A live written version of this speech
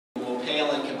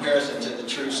pale in comparison to the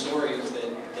true stories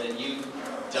that you've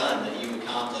done, that you've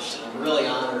accomplished. And I'm really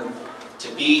honored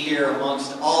to be here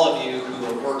amongst all of you who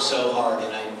have worked so hard,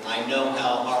 and I know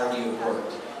how hard you have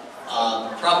worked.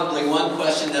 Probably one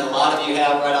question that a lot of you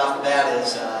have right off the bat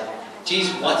is, geez,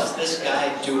 what's this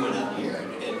guy doing up here?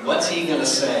 And what's he going to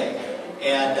say?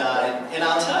 And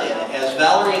I'll tell you, as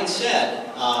Valerie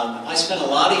said, I spent a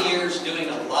lot of years doing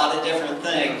a lot of different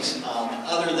things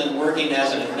other than working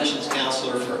as an admissions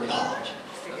counselor for a college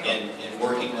and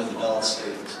working with adult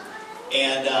students.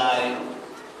 And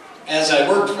as I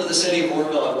worked for the city of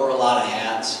Warrenville, I wore a lot of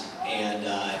hats and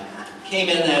came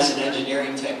in as an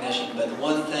engineering technician. But the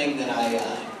one thing that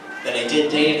I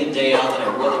did day in and day out that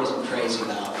I really wasn't crazy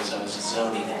about was I was a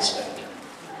zoning inspector.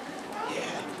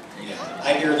 Yeah,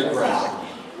 I hear the growl.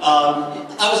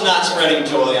 I was not spreading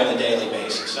joy on a daily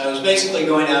basis. I was basically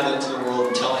going out into the world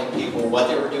and telling people what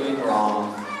they were doing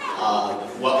wrong,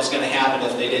 what was going to happen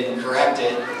if they didn't correct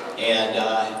it, and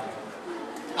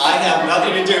I have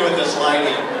nothing to do with this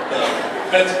lighting thing,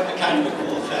 but it's kind of a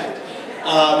cool effect.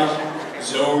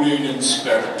 Zoning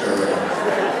inspector.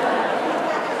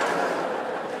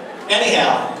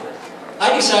 Anyhow,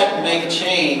 I decided to make a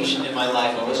change in my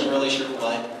life. I wasn't really sure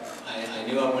what. I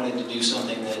knew I wanted to do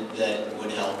something that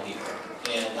would help people.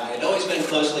 And I had always been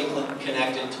closely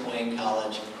connected to Wayne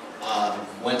College.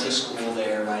 Went to school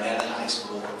there right out of high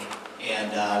school.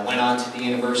 And went on to the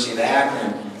University of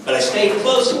Akron. But I stayed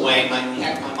close to Wayne.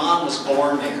 Heck, my mom was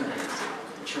born there.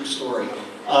 True story.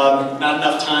 Not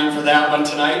enough time for that one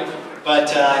tonight.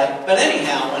 But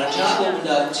anyhow, when a job opened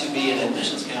up to be an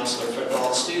admissions counselor for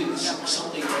adult students,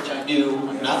 something which I knew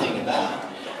nothing about,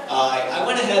 I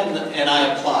went ahead and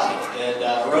I applied and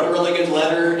wrote a really good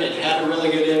letter and had a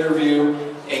really good interview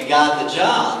and got the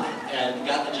job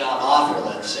offer,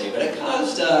 let's say. But it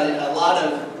caused a lot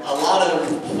of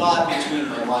thought between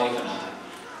my wife and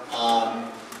I.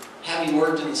 Having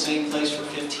worked in the same place for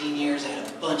 15 years, I had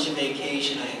a bunch of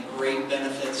vacation, I had great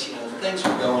benefits, you know, things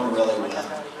were going really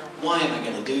well. Why am I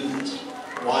going to do this?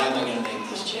 Why am I going to make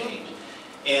this change?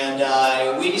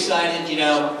 And we decided, you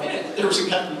know, there was a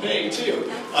cut in pay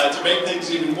too, to make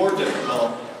things even more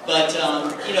difficult. But,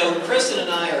 you know, Kristen and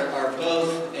I are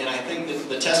both, and I think that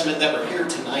the testament that we're here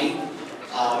tonight,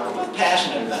 we're both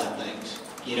passionate about things.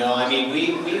 You know, I mean,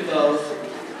 we both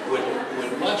would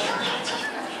much...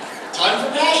 Time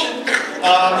for passion!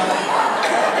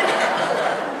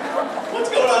 What's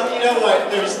going on? You know what?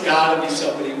 There's got to be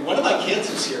somebody. One of my kids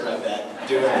is here, I bet,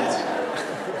 doing this.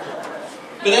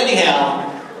 But anyhow,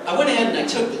 I went ahead and I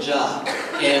took the job,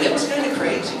 and it was kind of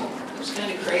crazy. It was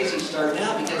kind of crazy starting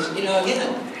out because, you know,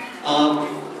 again,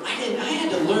 I had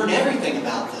to learn everything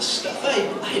about this stuff. I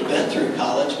had been through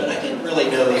college, but I didn't really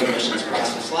know the admissions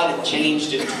process. A lot had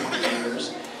changed in 20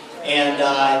 years, and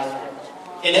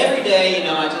every day, you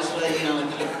know, I just, you know,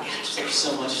 gosh, there's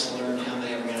so much to learn. How am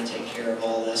I ever going to take care of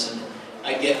all this? And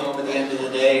I'd get home at the end of the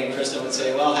day, and Kristen would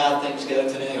say, well, how'd things go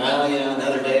today? Well, you know,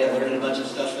 another day of learning a bunch of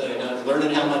stuff that I know,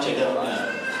 learning how much I don't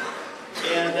know.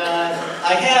 And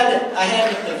I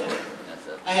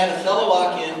had a fellow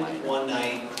walk in one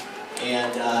night,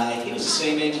 and he was the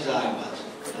same age as I was.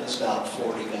 I was about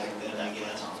 40 back then, I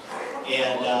guess.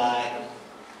 And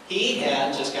he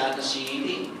had just gotten a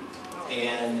GED.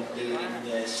 And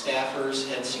the staffers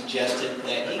had suggested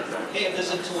that he pay a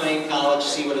visit to Wayne College,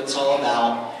 see what it's all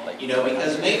about, you know,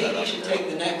 because maybe he should take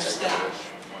the next step.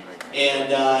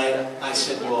 And I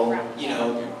said, well, you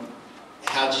know,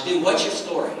 how'd you do? What's your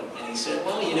story? And he said,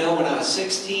 well, you know, when I was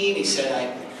 16, he said,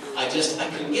 I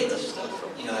couldn't get this stuff.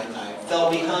 You know, I fell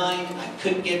behind, I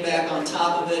couldn't get back on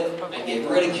top of it, I'd get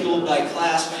ridiculed by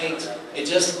classmates.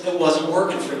 It wasn't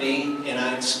working for me, and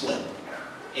I'd split.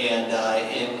 And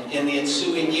in the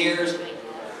ensuing years,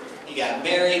 he got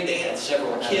married, they had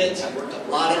several kids, he worked a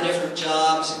lot of different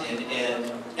jobs, and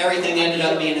everything ended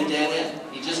up being a dead end.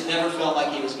 He just never felt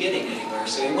like he was getting anywhere.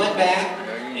 So he went back,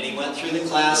 and he went through the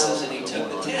classes, and he took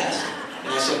the test.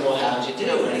 And I said, well, how'd you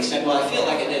do? And he said, well, I feel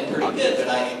like I did pretty good, but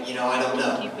I don't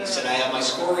know. He said, I have my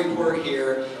score report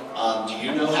here. Do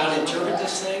you know how to interpret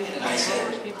this thing? And I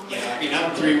said, yeah, I mean,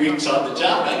 I'm 3 weeks on the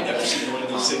job. I've never seen one of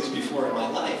these things before in my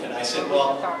life. And I said,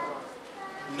 well,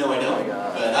 no, I don't,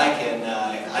 but I can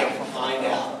find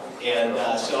out. And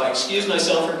so I excused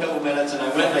myself for a couple minutes, and I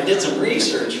went and I did some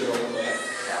research real quick.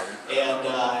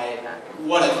 And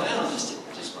what I found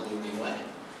just blew me away.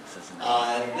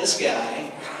 This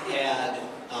guy had,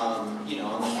 you know,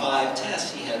 on the 5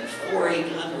 tests, he had 4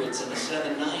 800s and a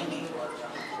 790.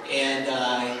 And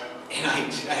I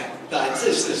thought,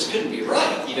 this couldn't be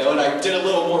right, you know, and I did a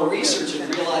little more research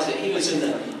and realized that he was in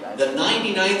the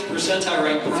 99th percentile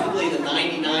rank, probably the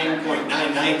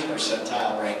 99.99th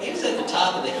percentile rank. He was at the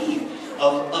top of the heap.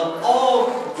 of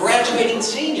all graduating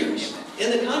seniors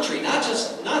in the country, not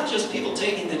just people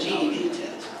taking the GED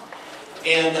test.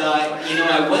 And you know,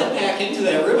 I went back into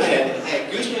that room. I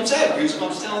had goosebumps. I have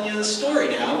goosebumps telling you this story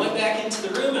now. I went back into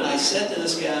the room and I said to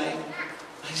this guy,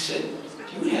 I said,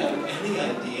 "Do you have any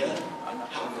idea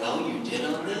how well you did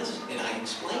on this?" And I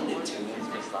explained it to him.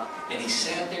 And he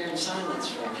sat there in silence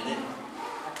for a minute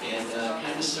and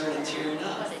kind of started tearing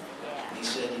up. And he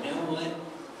said, "You know what?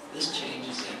 This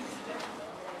changes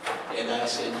everything." And I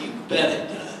said, "You bet it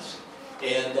does."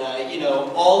 And you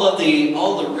know, all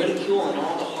the ridicule and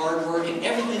all the hard work and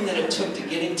everything that it took to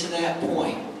get him to that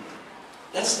point,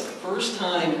 that's the first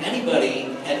time anybody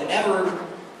had ever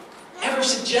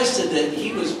suggested that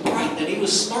he was bright, that he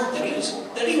was smart, that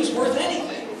he was worth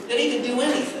anything, that he could do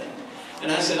anything.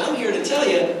 And I said, "I'm here to tell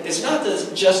you, it's not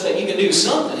just that you can do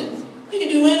something, you can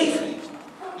do anything,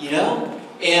 you know?"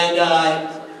 And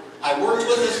I worked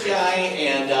with this guy,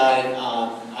 and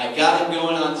I got him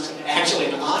going on actually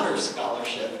an honors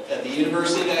scholarship at the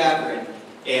University of Akron.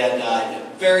 And a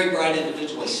very bright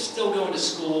individual. He's still going to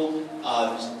school.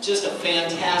 Just a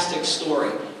fantastic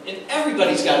story. And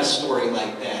everybody's got a story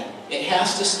like that. It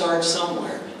has to start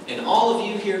somewhere. And all of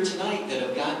you here tonight that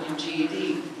have gotten your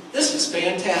GED, this is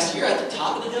fantastic. You're at the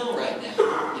top of the hill right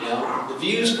now. You know, the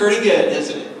view's pretty good,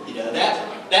 isn't it? You know,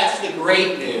 that's the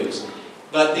great news.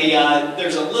 But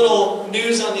there's a little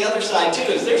news on the other side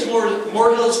too. Is there's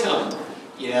more hills coming.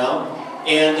 You know,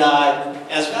 and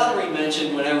as Valerie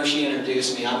mentioned, whenever she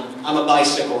introduced me, I'm a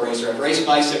bicycle racer. I've raced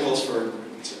bicycles for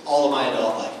all of my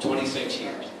adult life, 26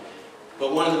 years.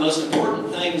 But one of the most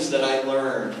important things that I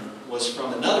learned was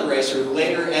from another racer who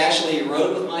later actually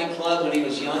rode with my club when he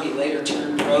was young. He later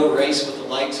turned pro, raced with the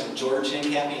likes of George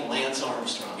Hincapie and Lance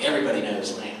Armstrong. Everybody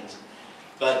knows Lance.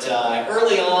 But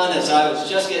early on, as I was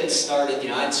just getting started, you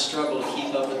know, I'd struggle to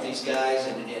keep up with these guys,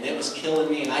 and it was killing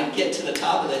me. And I'd get to the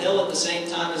top of the hill at the same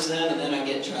time as them, and then I'd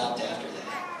get dropped after that.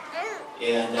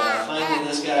 And finally,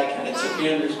 this guy kind of took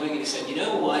me under his wing, and he said, "You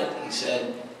know what?" He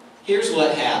said, "Here's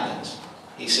what happens."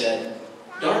 He said,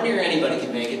 "Darn near anybody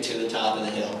can make it to the top of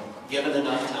the hill, given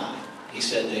enough time." He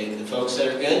said, the folks that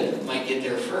are good might get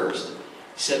there first.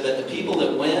 He said, "But the people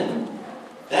that win,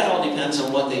 that all depends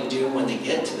on what they do when they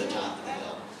get to the top of the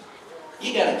hill.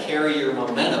 You got to carry your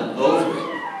momentum over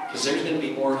it, because there's going to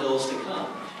be more hills to come."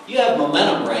 You have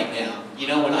momentum right now. You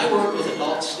know, when I work with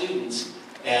adult students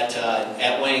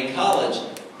at Wayne College,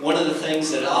 one of the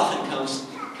things that often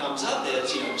comes up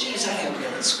is, you know, "Geez, I haven't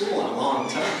been in school in a long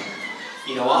time."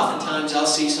 You know, oftentimes I'll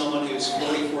see someone who's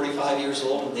 40, 45 years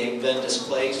old and they've been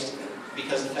displaced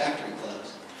because the factory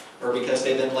closed or because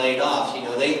they've been laid off. You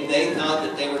know, they thought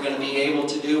that they were going to be able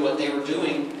to do what they were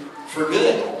doing for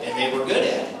good, and they were good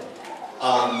at it.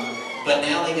 But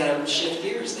now they got to shift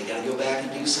gears. They got to go back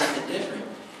and do something different.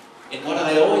 And what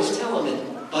I always tell them,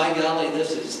 and by golly,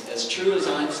 this is as true as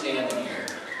I'm standing here,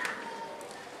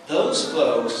 those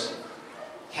folks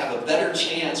have a better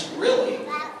chance, really,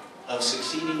 of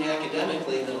succeeding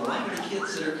academically than a lot of the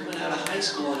kids that are coming out of high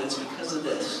school, and it's because of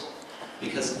this.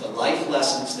 Because of the life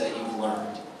lessons that you've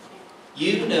learned.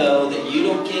 You know that you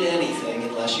don't get anything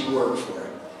unless you work for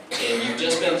it. And you've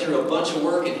just been through a bunch of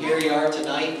work, and here you are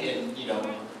tonight, and you know,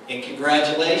 and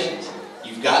congratulations.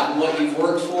 You've gotten what you've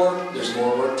worked for. There's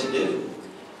more work to do.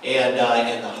 And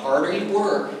the harder you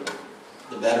work,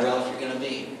 the better off you're going to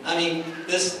be. I mean,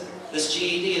 this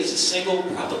GED is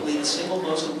probably the single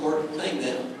most important thing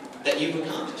that you've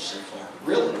accomplished so far,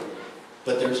 really.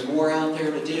 But there's more out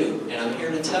there to do, and I'm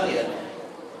here to tell you,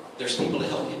 there's people to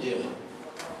help you do it.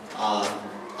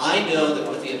 I know that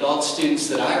with the adult students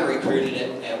that I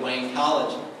recruited at Wayne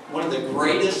College, one of the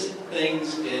greatest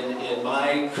things in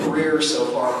my career so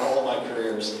far, all my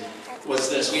careers, was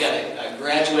this. We had a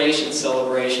graduation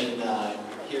celebration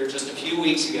here just a few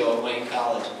weeks ago at Wayne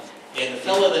College. And the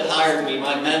fellow that hired me,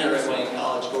 my mentor at Wayne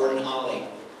College, Gordon Hawley,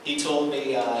 he told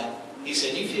me, he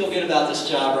said, "You feel good about this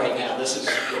job right now." This is,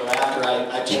 you know, after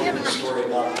I told him the story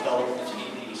about the fellow with the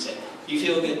GED. He said, "You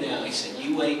feel good now?" He said,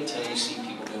 "You wait until you see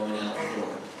people going out the door.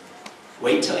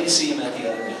 Wait till you see them at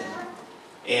the other end."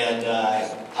 And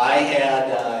I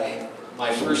had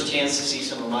my first chance to see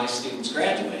some of my students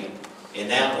graduate, and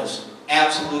that was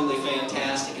absolutely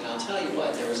fantastic. And I'll tell you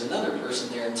what, there was another person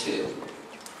there too.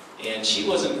 And she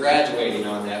wasn't graduating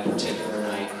on that particular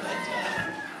night,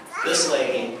 but this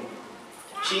lady,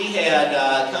 she had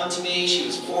come to me. She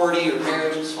was 40. Her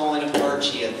marriage was falling apart.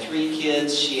 She had 3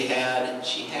 kids. She had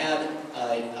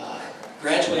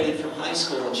graduated from high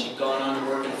school, and she'd gone on to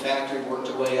work in a factory, worked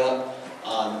her way up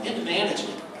into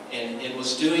management, and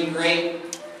was doing great.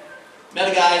 Met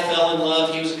a guy, fell in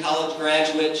love. He was a college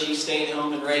graduate. She stayed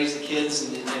home and raised the kids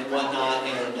and whatnot.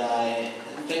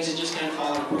 And things had just kind of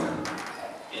fallen apart.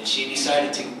 And she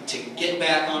decided to get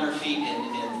back on her feet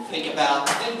and think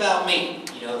about me.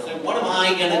 You know, think, what am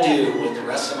I going to do with the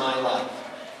rest of my life?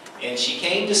 And she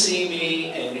came to see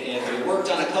me, and we worked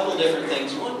on a couple different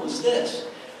things. One was this.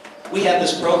 We have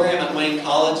this program at Wayne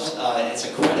College. It's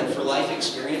a credit for life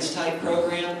experience type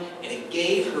program, and it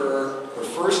gave her her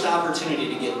first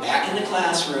opportunity to get back in the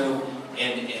classroom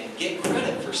and get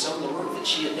credit for some of the work that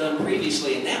she had done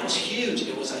previously, and that was huge.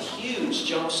 It was a huge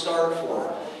jump start for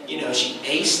her. You know, she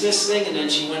aced this thing, and then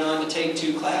she went on to take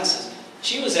 2 classes.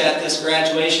 She was at this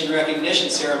graduation recognition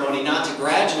ceremony not to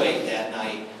graduate that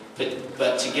night,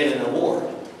 but to get an award.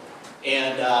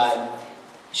 And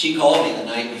she called me the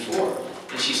night before.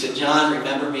 And she said, "John,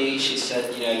 remember me?" She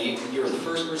said, "You know, you were the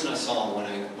first person I saw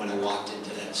when I walked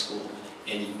into that school.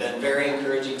 And you've been very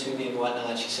encouraging to me and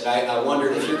whatnot." She said, I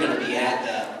wondered if you're going to be at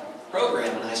that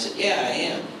program. And I said, "Yeah, I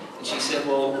am." And she said,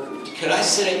 "Well, could I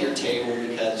sit at your table?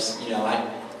 Because, you know, I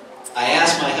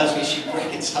asked my husband," she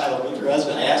reconciled with her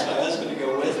husband, "I asked my husband to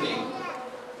go with me."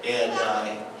 And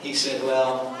he said,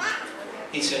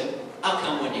 "I'll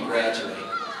come when you graduate,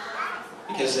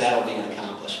 because that'll be an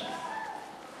accomplishment."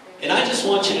 And I just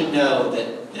want you to know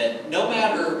that no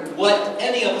matter what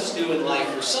any of us do in life,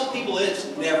 for some people it's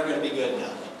never going to be good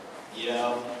enough, you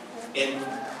know? And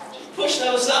just push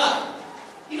that aside.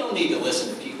 You don't need to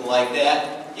listen to people like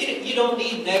that. You don't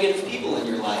need negative people in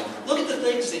your life. Look at the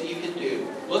things that you can do.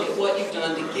 Look at what you've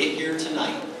done to get here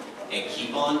tonight, and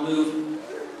keep on moving,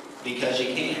 because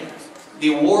you can.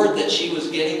 The award that she was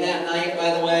getting that night, by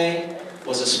the way,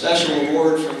 was a special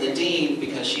award from the dean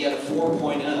because she had a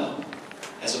 4.0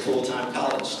 as a full-time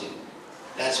college student.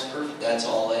 That's perfect. That's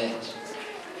all A's.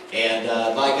 And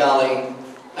by golly,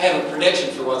 I have a prediction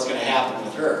for what's going to happen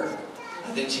with her.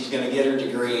 I think she's going to get her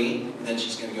degree, and then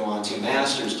she's going to go on to a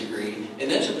master's degree, and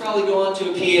then she'll probably go on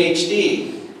to a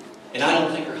PhD. And I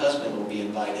don't think her husband will be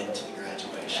invited to the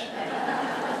graduation.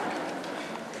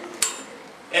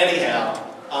 Anyhow,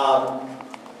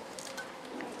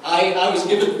 I was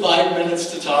given 5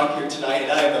 minutes to talk here tonight,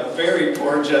 and I am a very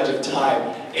poor judge of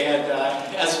time. And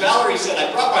as Valerie said,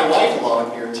 I brought my wife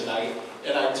along here tonight,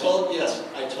 and I told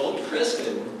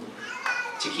Kristen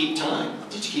to keep time.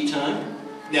 Did you keep time?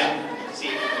 No. See,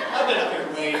 I've been up here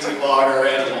way too long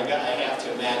already, I have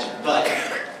to imagine. But,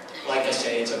 like I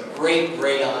say, it's a great,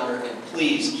 great honor, and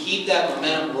please keep that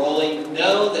momentum rolling.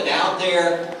 Know that out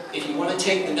there, if you want to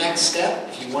take the next step,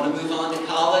 if you want to move on to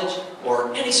college,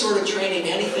 or any sort of training,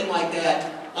 anything like that,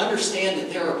 understand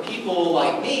that there are people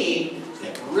like me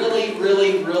that really,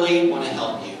 really, really want to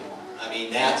help you. I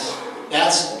mean, that's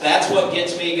what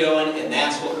gets me going, and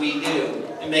that's what we do.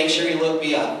 And make sure you look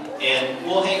me up. And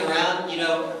we'll hang around, you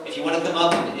know, if you want to come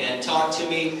up and talk to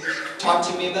me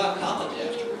about college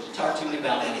afterwards. Talk to me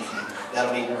about anything.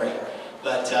 That'll be great.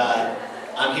 But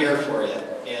I'm here for you,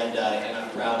 and I'm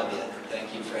proud of you.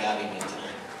 Thank you for having me tonight.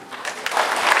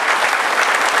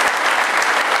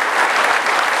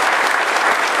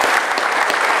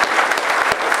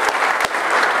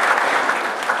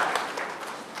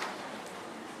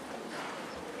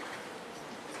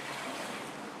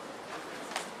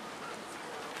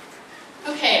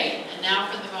 Okay, and now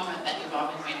for the moment that you've all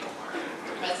been waiting for.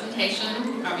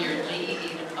 Presentation of your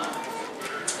GED diplomas.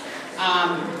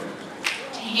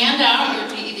 To hand out your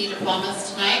GED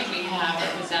diplomas tonight, we have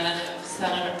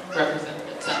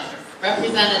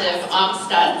Representative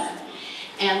Amstutz.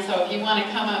 And so if you want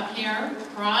to come up here,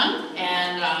 Ron,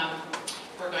 and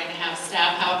we're going to have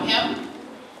staff help him.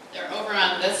 They're over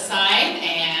on this side,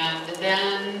 and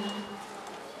then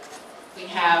we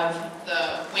have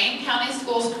the Wayne County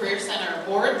Schools Career Center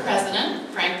Board President,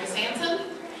 Frank Besanson,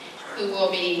 who will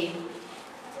be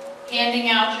handing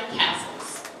out your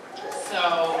tassels.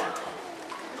 So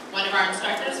one of our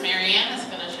instructors, Marianne, is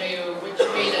going to show you which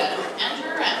way to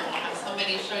enter, and we'll have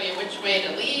somebody show you which way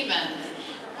to leave, and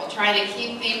we'll try to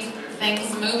keep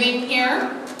things moving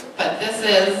here. But this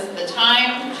is the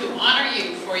time to honor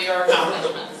you for your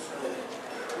accomplishments.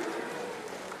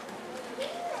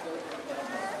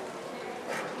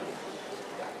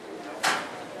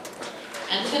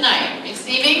 And tonight,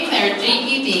 receiving their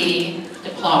GED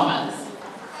diplomas,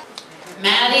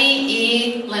 Maddie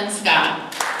E. Linscott.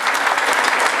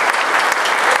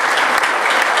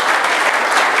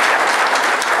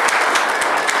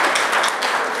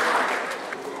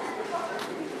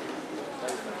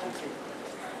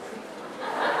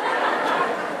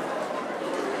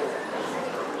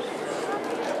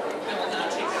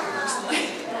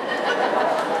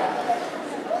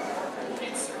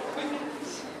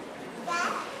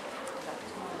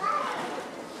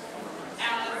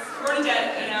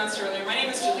 Earlier, my name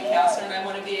is Julie Kastner, and I'm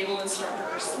one of the Able Instructors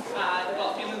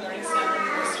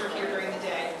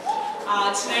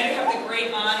Tonight I have the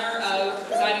great honor of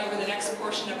presiding over the next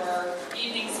portion of our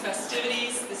evening's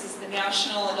festivities. This is the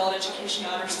National Adult Education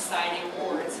Honor Society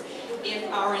Awards.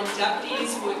 If our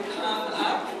inductees would come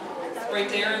up right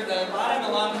there at the bottom,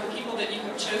 along with the people that you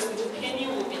have chosen to pin you,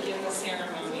 will begin the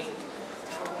ceremony.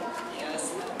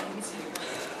 Yes, that means you.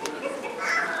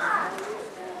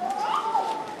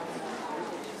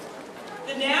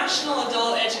 The National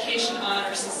Adult Education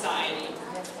Honor Society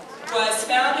was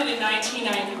founded in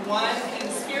 1991 in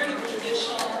the spirit of the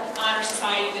traditional honor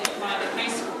society that you find in high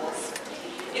schools.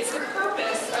 It's the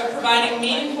purpose of providing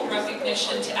meaningful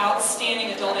recognition to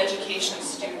outstanding adult education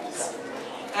students.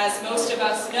 As most of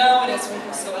us know, and as we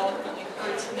have so eloquently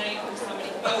heard tonight from so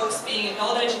many folks, being an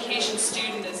adult education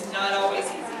student is not always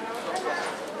easy.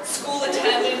 School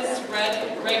attendance,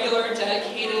 regular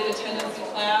dedicated attendance in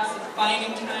class, and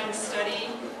finding time to study,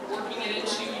 working it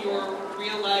into your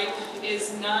real life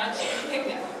is not a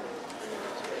picnic.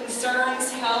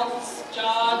 Concerns, health,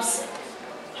 jobs,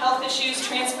 health issues,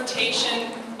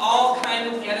 transportation, all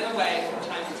kind of get in the way from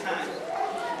time to time.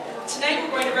 Tonight we're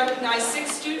going to recognize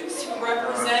 6 students who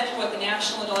represent what the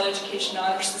National Adult Education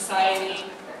Honor Society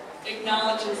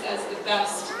acknowledges as the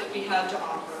best that we have to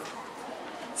offer.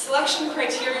 Selection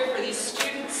criteria for these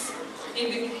students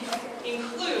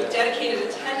include dedicated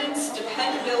attendance,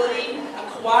 dependability,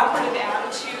 a cooperative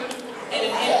attitude, and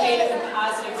an innovative and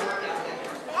positive work ethic.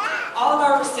 All of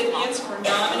our recipients were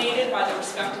nominated by their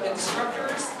respective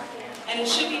instructors, and it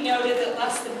should be noted that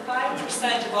less than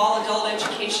 5% of all adult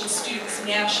education students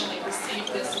nationally receive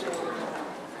this award.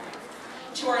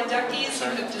 To our inductees who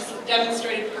have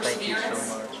demonstrated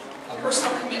perseverance, a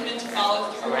personal commitment to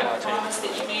follow through on the promise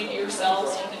that you made to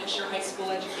yourselves to finish your high school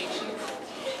education,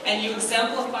 and you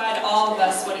exemplified all of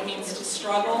us what it means to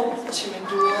struggle, to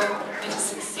endure, and to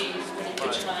succeed when you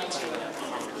put your mind to it.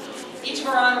 Each of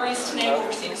our honorees tonight will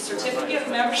receive a certificate of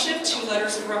membership, 2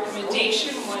 letters of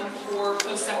recommendation, one for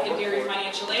post-secondary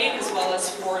financial aid as well as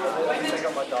for employment,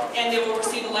 and they will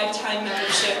receive a lifetime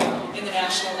membership in the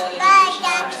National Adult Education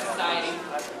Honor Society.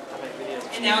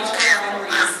 And now to our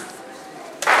honorees.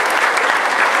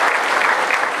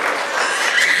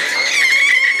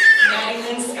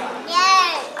 Maddie Scott. Yay!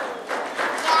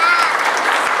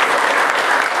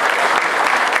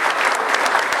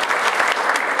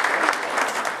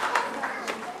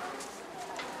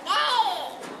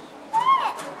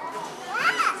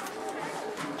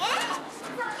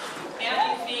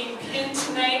 Maddie being pinned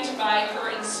tonight by her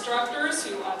instructors,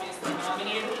 who obviously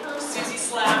nominated her, Susie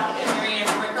Slack and Marianne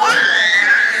Ricker, from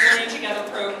the Learning Together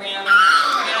program.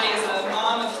 Maddie is a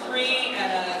mom of 3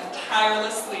 and a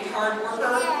tirelessly hard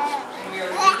worker. We are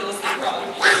ridiculously proud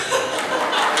of you.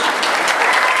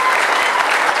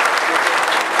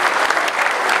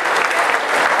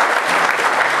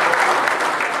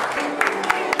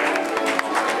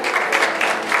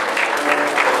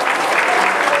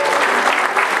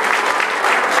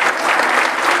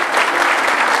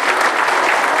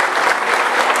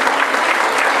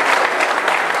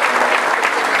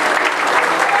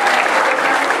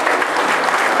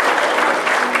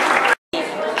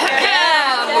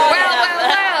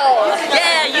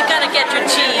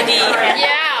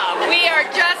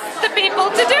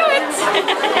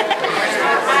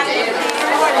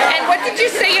 And what did you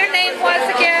say your name was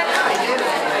again?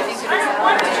 This is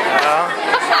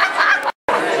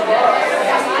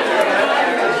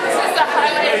the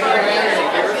highlight of our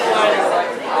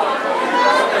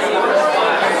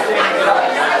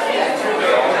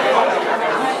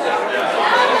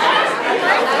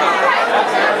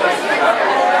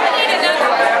I need another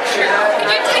picture. Can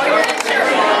you take a picture?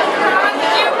 Ron,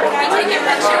 can you take a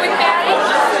picture with Maddie?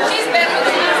 She's been with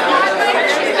the Spotlight.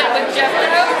 She's been with Jeff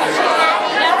Rowe.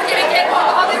 Now we're going to get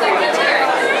all the other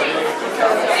material.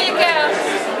 There you go.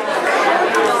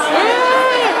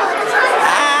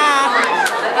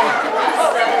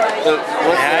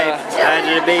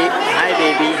 Hi,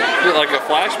 baby. Is it like a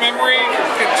flash memory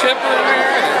chip in there?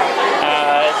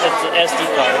 It's an SD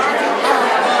card.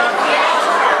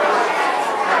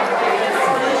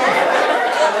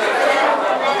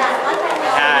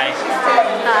 Hi.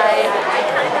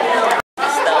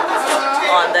 Stuff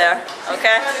on there,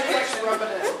 okay?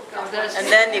 And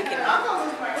then you can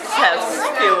have a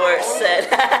few words said.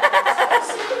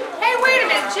 Hey, wait a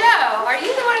minute, Joe. Are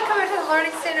you the one who came into the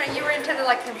Learning Center and you were into the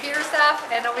computer stuff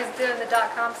and always doing the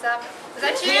 .com stuff? Is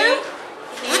that you?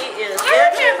 He is I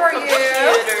remember you.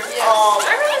 computers all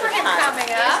I remember the him time.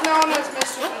 coming up. He's known as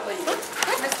Mr. Deleted.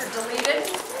 Mr. Deleted.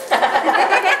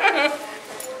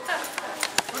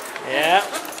 Yeah.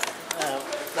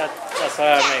 That's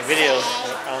why I make videos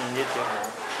on YouTube now.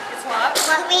 It's what?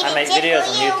 I make videos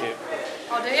on YouTube.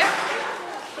 Oh, do you?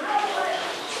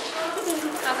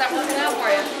 How's that working out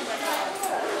for you?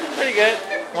 Pretty good.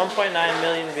 1.9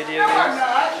 million video views.